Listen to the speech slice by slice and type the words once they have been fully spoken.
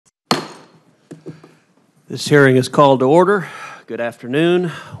This hearing is called to order. Good afternoon.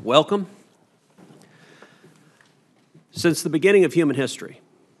 Welcome. Since the beginning of human history,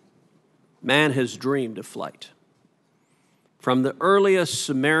 man has dreamed of flight. From the earliest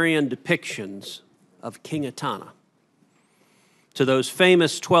Sumerian depictions of King Etana to those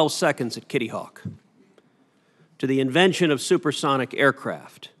famous 12 seconds at Kitty Hawk, to the invention of supersonic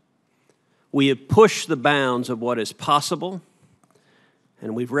aircraft, we have pushed the bounds of what is possible,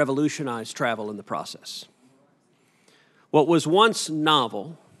 and we've revolutionized travel in the process. What was once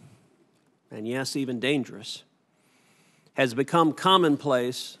novel, and yes, even dangerous, has become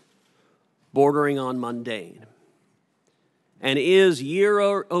commonplace, bordering on mundane, and is year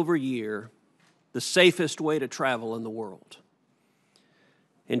over year the safest way to travel in the world.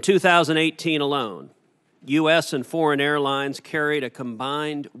 In 2018 alone, U.S. and foreign airlines carried a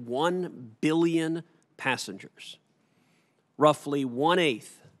combined 1 billion passengers, roughly 1/8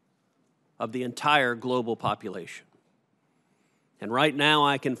 of the entire global population. And right now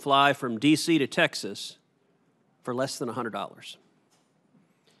I can fly from D.C. to Texas for less than $100.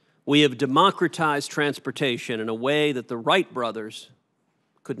 We have democratized transportation in a way that the Wright brothers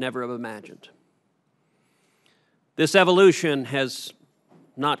could never have imagined. This evolution has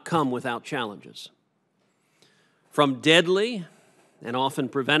not come without challenges. From deadly and often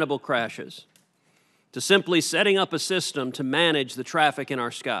preventable crashes to simply setting up a system to manage the traffic in our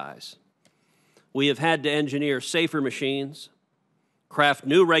skies, we have had to engineer safer machines, craft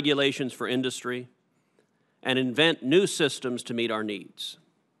new regulations for industry, and invent new systems to meet our needs.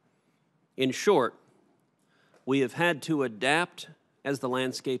 In short, we have had to adapt as the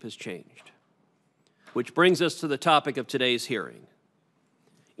landscape has changed. Which brings us to the topic of today's hearing: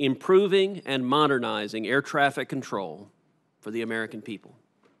 improving and modernizing air traffic control for the American people.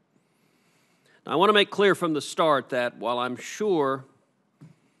 Now, I want to make clear from the start that while I'm sure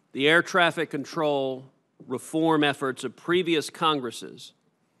the air traffic control reform efforts of previous Congresses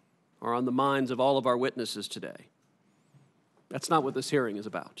are on the minds of all of our witnesses today, that's not what this hearing is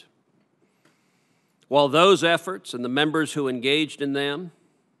about. While those efforts and the members who engaged in them,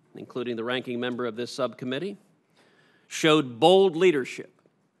 including the ranking member of this subcommittee, showed bold leadership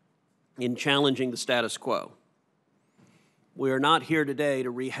in challenging the status quo, we are not here today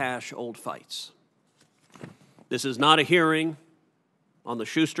to rehash old fights. This is not a hearing on the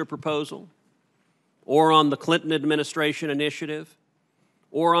Schuster proposal, or on the Clinton administration initiative,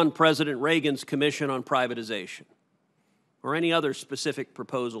 or on President Reagan's Commission on Privatization, or any other specific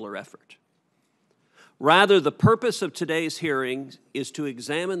proposal or effort. Rather, the purpose of today's hearing is to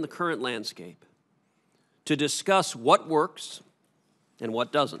examine the current landscape, to discuss what works and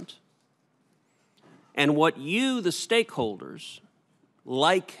what doesn't, and what you, the stakeholders,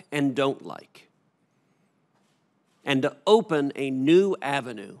 like and don't like, and to open a new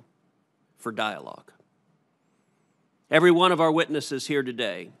avenue for dialogue. Every one of our witnesses here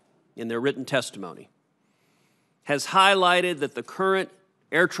today, in their written testimony, has highlighted that the current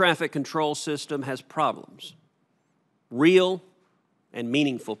air traffic control system has problems, real and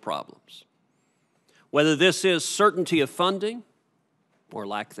meaningful problems. Whether this is certainty of funding or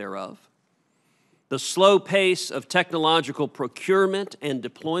lack thereof, the slow pace of technological procurement and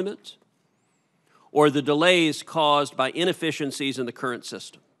deployment, or the delays caused by inefficiencies in the current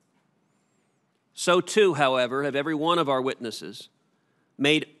system. So too, however, have every one of our witnesses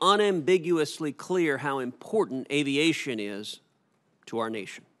made unambiguously clear how important aviation is to our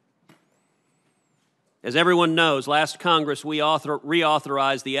nation. As everyone knows, last Congress we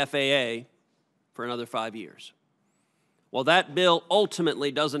reauthorized the FAA for another 5 years. While that bill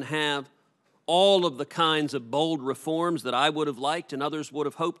ultimately doesn't have all of the kinds of bold reforms that I would have liked and others would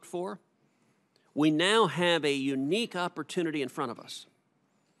have hoped for, we now have a unique opportunity in front of us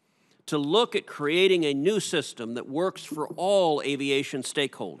to look at creating a new system that works for all aviation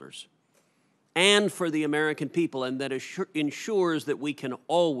stakeholders and for the American people, and that ensures that we can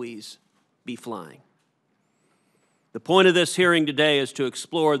always be flying. The point of this hearing today is to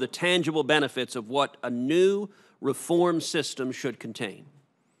explore the tangible benefits of what a new reform system should contain: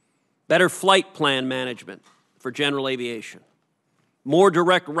 better flight plan management for general aviation, more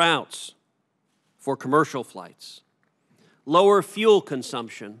direct routes for commercial flights, lower fuel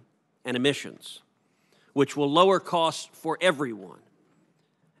consumption and emissions, which will lower costs for everyone,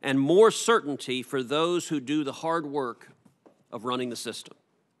 and more certainty for those who do the hard work of running the system.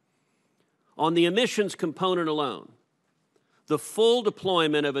 On the emissions component alone, the full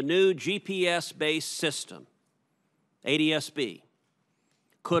deployment of a new GPS-based system, ADS-B,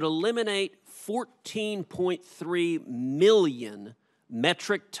 could eliminate 14.3 million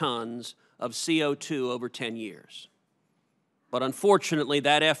metric tons of CO2 over 10 years. But unfortunately,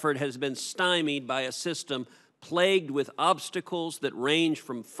 that effort has been stymied by a system plagued with obstacles that range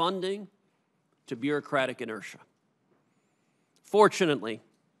from funding to bureaucratic inertia. Fortunately,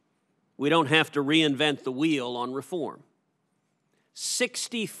 we don't have to reinvent the wheel on reform.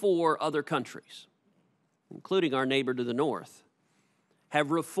 64 other countries, including our neighbor to the north,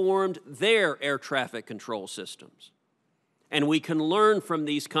 have reformed their air traffic control systems. And we can learn from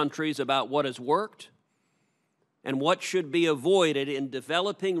these countries about what has worked and what should be avoided in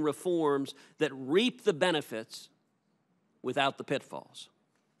developing reforms that reap the benefits without the pitfalls.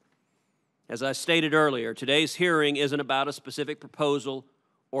 As I stated earlier, today's hearing isn't about a specific proposal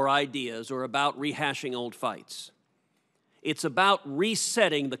or ideas or about rehashing old fights. It's about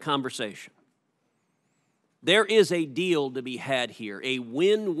resetting the conversation. There is a deal to be had here, a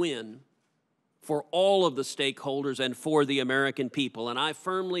win-win for all of the stakeholders and for the American people. And I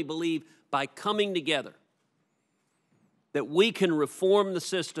firmly believe by coming together that we can reform the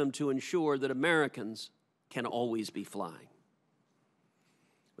system to ensure that Americans can always be flying.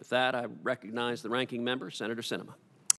 With that, I recognize the ranking member, Senator Sinema.